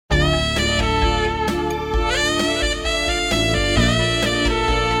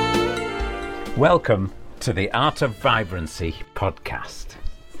Welcome to the Art of Vibrancy podcast.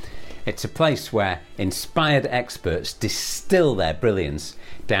 It's a place where inspired experts distill their brilliance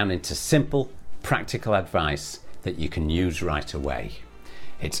down into simple, practical advice that you can use right away.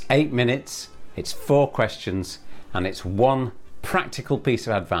 It's 8 minutes, it's 4 questions, and it's one practical piece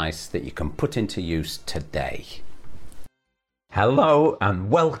of advice that you can put into use today. Hello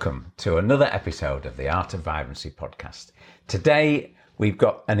and welcome to another episode of the Art of Vibrancy podcast. Today we've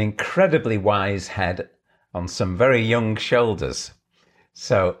got an incredibly wise head on some very young shoulders.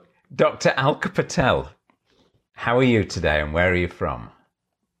 So, Dr. Alka Patel, how are you today and where are you from?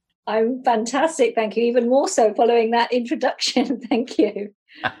 I'm fantastic, thank you. Even more so following that introduction. Thank you.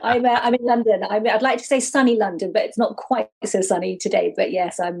 I'm in London. I'd like to say sunny London, but it's not quite so sunny today. But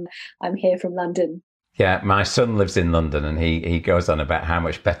yes, I'm here from London. Yeah, my son lives in London and he goes on about how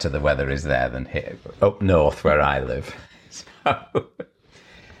much better the weather is there than here, up north where I live. So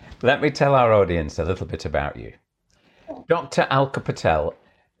let me tell our audience a little bit about you. Dr. Alka Patel,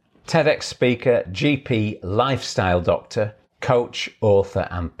 TEDx speaker, GP, lifestyle doctor, coach, author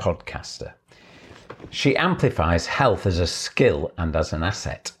and podcaster. She amplifies health as a skill and as an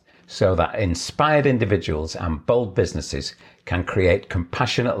asset so that inspired individuals and bold businesses can create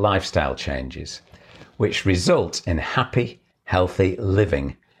compassionate lifestyle changes, which result in happy, healthy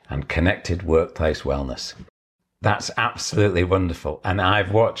living and connected workplace wellness. That's absolutely wonderful. And I've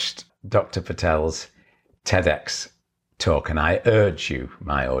watched Dr. Patel's TEDx talk and I urge you,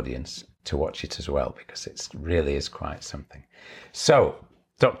 my audience, to watch it as well because it really is quite something. So,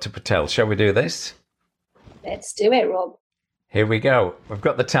 Dr. Patel, shall we do this? Let's do it, Rob. Here we go. We've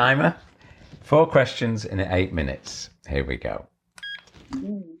got the timer. 4 questions in 8 minutes. Here we go.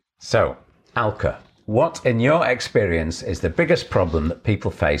 So, Alka, what in your experience is the biggest problem that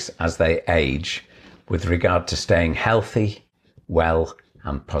people face as they age with regard to staying healthy, well,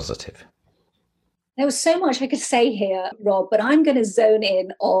 and positive? There was so much I could say here, Rob, but I'm going to zone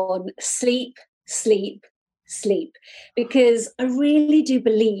in on sleep, because I really do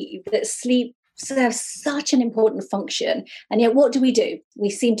believe that sleep serves such an important function. And yet what do? We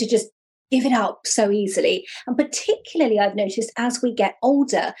seem to just give it up so easily. And particularly I've noticed as we get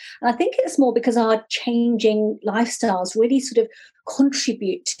older, and I think it's more because our changing lifestyles really sort of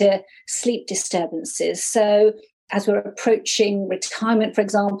contribute to sleep disturbances. So as we're approaching retirement, for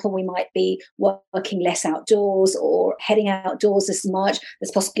example, we might be working less outdoors or heading outdoors as much.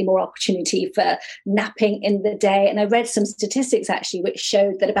 There's possibly more opportunity for napping in the day. And I read some statistics actually, which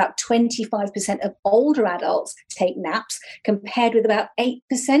showed that about 25% of older adults take naps compared with about 8%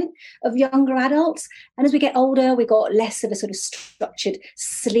 of younger adults. And as we get older, we've got less of a sort of structured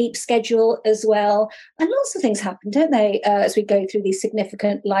sleep schedule as well. And lots of things happen, don't they, as we go through these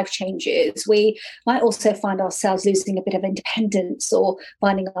significant life changes. We might also find ourselves losing a bit of independence or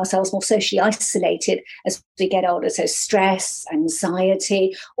finding ourselves more socially isolated as we get older. So stress,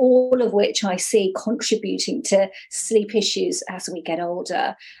 anxiety, all of which I see contributing to sleep issues as we get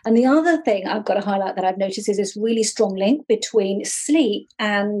older. And the other thing I've got to highlight that I've noticed is this really strong link between sleep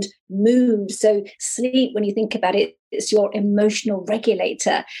and mood. So sleep, when you think about it, it's your emotional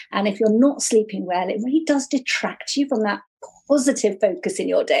regulator. And if you're not sleeping well, it really does detract you from that positive focus in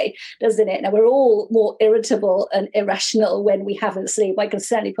your day, doesn't it? Now, we're all more irritable and irrational when we haven't sleep. I can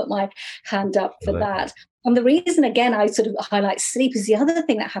certainly put my hand up for that. And the reason, again, I sort of highlight sleep is the other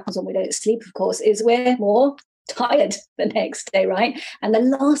thing that happens when we don't sleep, of course, is we're more tired the next day, right? And the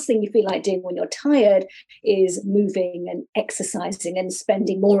last thing you feel like doing when you're tired is moving and exercising and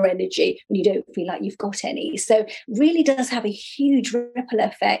spending more energy when you don't feel like you've got any. So it really does have a huge ripple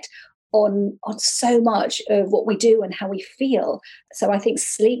effect on so much of what we do and how we feel. So I think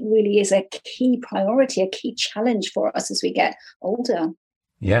sleep really is a key priority, a key challenge for us as we get older.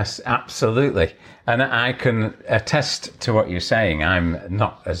 Yes, absolutely. And I can attest to what you're saying. I'm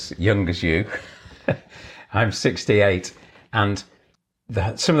not as young as you. I'm 68. And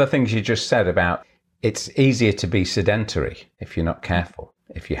some of the things you just said about it's easier to be sedentary if you're not careful,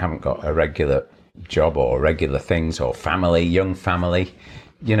 if you haven't got a regular job or regular things or family, young family.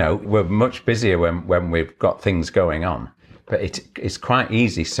 You know, we're much busier when we've got things going on, but it's quite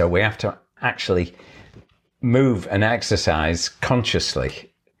easy. So we have to actually move and exercise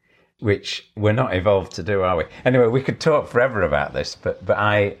consciously, which we're not evolved to do, are we? Anyway, we could talk forever about this, but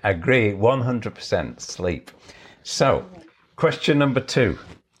I agree 100% sleep. So question number 2,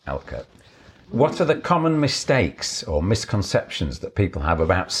 Alka. What are the common mistakes or misconceptions that people have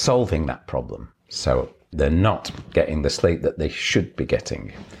about solving that problem? So they're not getting the sleep that they should be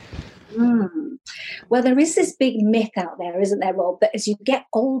getting. Well, there is this big myth out there, isn't there, Rob, that as you get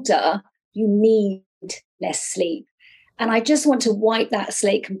older, you need less sleep. And I just want to wipe that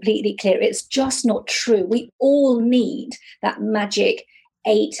slate completely clear. It's just not true. We all need that magic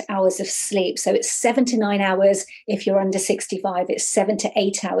 8 hours of sleep. So it's 7 to 9 hours if you're under 65. It's 7 to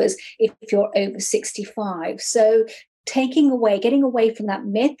 8 hours if you're over 65. So getting away from that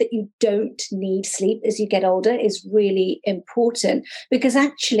myth that you don't need sleep as you get older is really important, because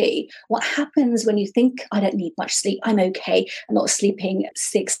actually what happens when you think, I don't need much sleep, I'm okay, I'm not sleeping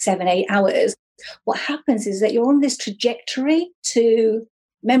 6, 7, 8 hours, what happens is that you're on this trajectory to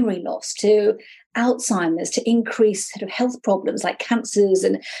memory loss, to Alzheimer's, to increase sort of health problems like cancers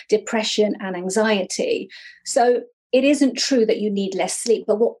and depression and anxiety. So it isn't true that you need less sleep,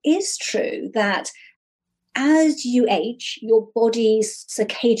 but what is true that as you age, your body's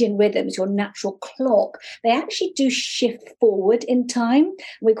circadian rhythms, your natural clock, they actually do shift forward in time.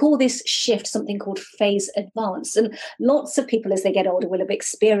 We call this shift something called phase advance. And lots of people as they get older will have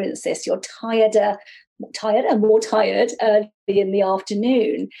experienced this. You're tired and more tired early in the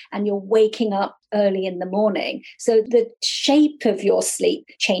afternoon, and you're waking up early in the morning. So the shape of your sleep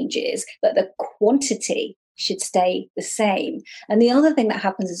changes, but the quantity should stay the same. And the other thing that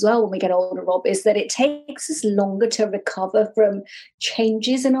happens as well when we get older, Rob, is that it takes us longer to recover from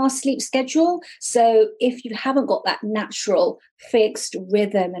changes in our sleep schedule. So if you haven't got that natural fixed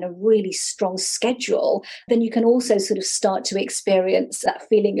rhythm and a really strong schedule, then you can also sort of start to experience that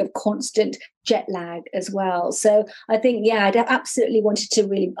feeling of constant jet lag as well. So I think, I absolutely wanted to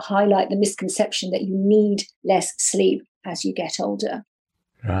really highlight the misconception that you need less sleep as you get older.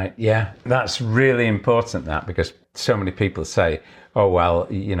 Right. Yeah, that's really important, that, because so many people say, oh, well,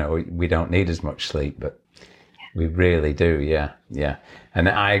 we don't need as much sleep, but we really do. Yeah. Yeah. And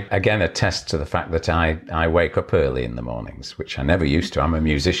I, again, attest to the fact that I wake up early in the mornings, which I never used to. I'm a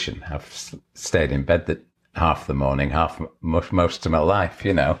musician. I've stayed in bed half the morning, most of my life,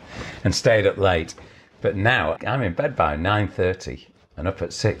 and stayed up late. But now I'm in bed by 9:30 and up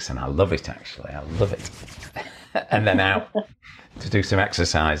at 6, and I love it, actually. I love it. And then out to do some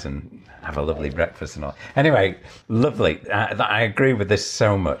exercise and have a lovely breakfast and all. Anyway, lovely. I agree with this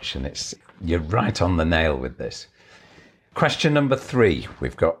so much, and you're right on the nail with this. Question number 3.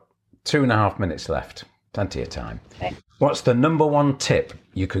 We've got 2.5 minutes left. Plenty of time. Okay. What's the number one tip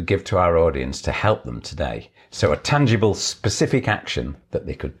you could give to our audience to help them today? So a tangible, specific action that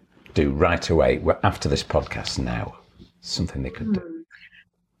they could do right away after this podcast now. Something they could do.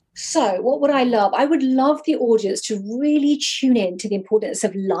 So what would I love? I would love the audience to really tune in to the importance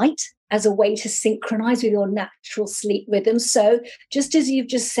of light as a way to synchronize with your natural sleep rhythm. So just as you've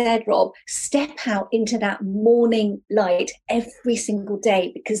just said, Rob, step out into that morning light every single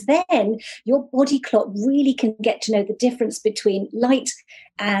day, because then your body clock really can get to know the difference between light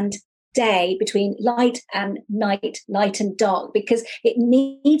and day, between light and night, light and dark, because it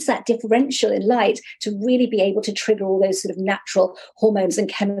needs that differential in light to really be able to trigger all those sort of natural hormones and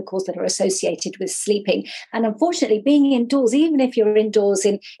chemicals that are associated with sleeping. And unfortunately, being indoors, even if you're indoors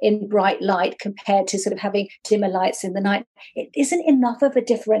in bright light compared to sort of having dimmer lights in the night, it isn't enough of a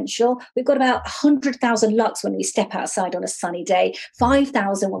differential. We've got about 100,000 lux when we step outside on a sunny day,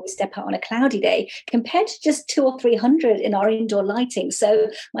 5,000 when we step out on a cloudy day, compared to just 200 or 300 in our indoor lighting. So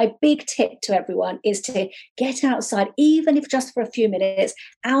my big tip to everyone is to get outside, even if just for a few minutes,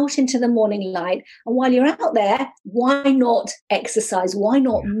 out into the morning light. And while you're out there, why not exercise? Why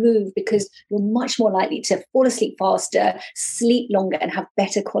not move? Because you're much more likely to fall asleep faster, sleep longer, and have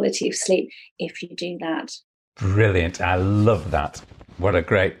better quality of sleep if you do that. Brilliant. I love that. What a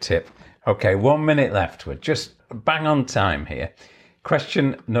great tip. Okay, 1 minute left. We're just bang on time here.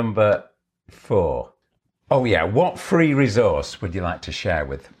 Question number 4. Oh, yeah. What free resource would you like to share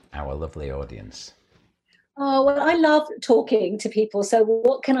with our lovely audience? Oh, well, I love talking to people. So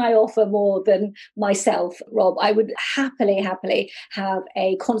what can I offer more than myself, Rob? I would happily have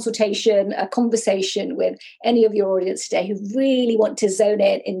a consultation, a conversation with any of your audience today who really want to zone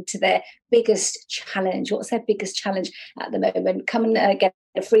in into their biggest challenge. What's their biggest challenge at the moment? Come and get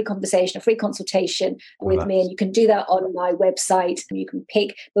a free conversation, a free consultation with me. And you can do that on my website. You can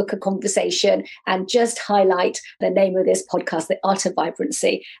book a conversation and just highlight the name of this podcast, The Art of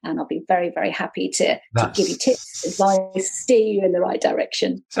Vibrancy. And I'll be very, very happy to give you tips, advice, steer you in the right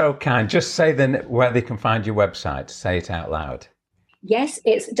direction. So kind. Just say then where they can find your website. Say it out loud. Yes,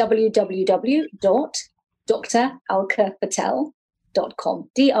 it's www.dralkapatel.com.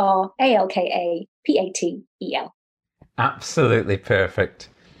 DRALKAPATEL. Absolutely perfect.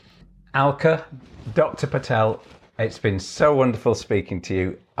 Alka, Dr. Patel, it's been so wonderful speaking to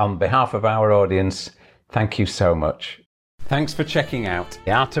you. On behalf of our audience, thank you so much. Thanks for checking out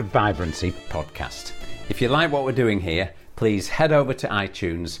the Art of Vibrancy podcast. If you like what we're doing here, please head over to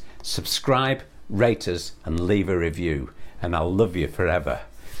iTunes, subscribe, rate us and leave a review, and I'll love you forever.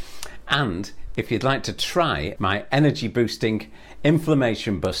 And if you'd like to try my energy boosting,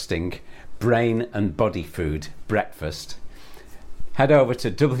 inflammation busting, brain and body food breakfast, head over to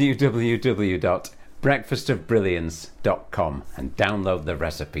www.breakfastofbrilliance.com and download the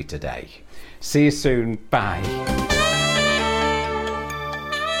recipe today. See you soon. Bye.